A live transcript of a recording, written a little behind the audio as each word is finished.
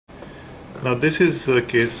Now this is a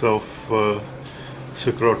case of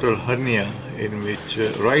scrotal hernia, in which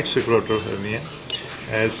right scrotal hernia.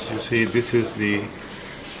 As you see, this is the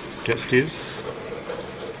testis.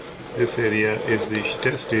 This area is the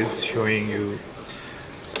testis, showing you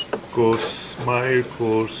coarse, mild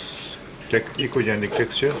coarse echogenic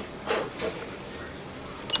texture.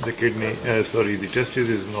 The the testis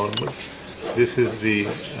is normal. This is the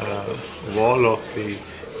wall of the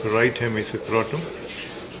right hemiscrotum.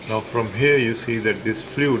 Now from here you see that this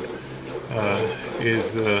fluid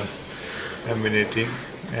is emanating,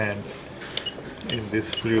 and in this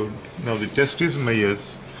fluid, now the testis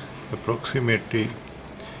measures approximately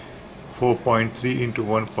 4.3 into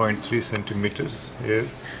 1.3 centimeters here,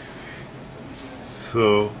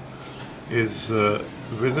 so is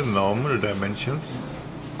within normal dimensions,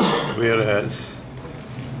 whereas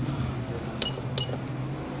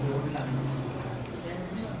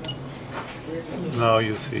now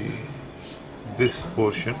you see this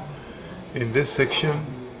portion. In this section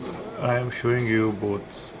I am showing you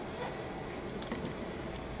both.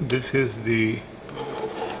 This is the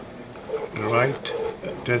right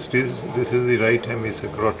testis, this is the right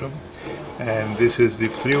hemiscrotum, and this is the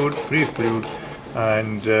fluid, free fluid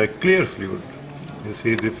and clear fluid. You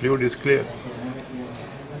see the fluid is clear,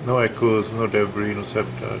 no echoes, no debris, no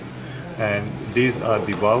septa, and these are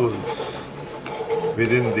the bowels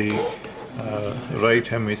within the right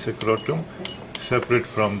hemiscrotum, separate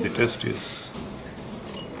from the testes.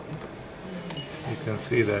 You can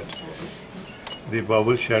see that the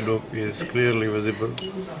bowel shadow is clearly visible.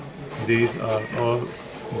 These are all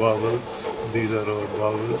bowels, these are all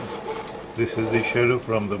bowels. This is the shadow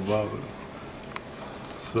from the bowel.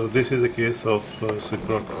 So this is a case of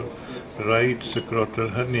right scrotal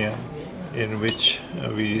hernia, in which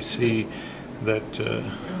we see that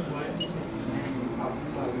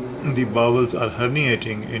the bowels are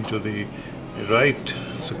herniating into the right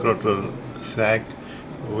scrotal sac,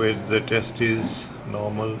 with the testes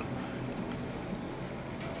normal.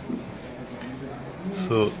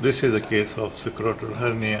 So this is a case of scrotal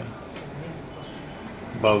hernia,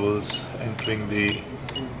 bowels entering the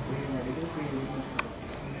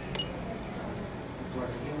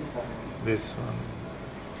this one.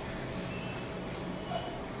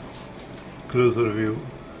 Closer view,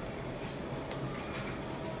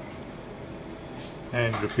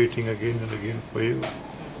 and repeating again and again for you,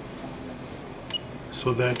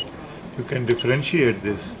 so that you can differentiate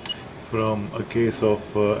this from a case of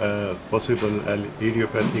possible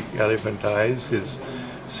idiopathic elephantiasis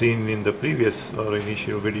seen in the previous or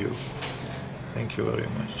initial video. Thank you very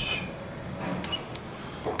much.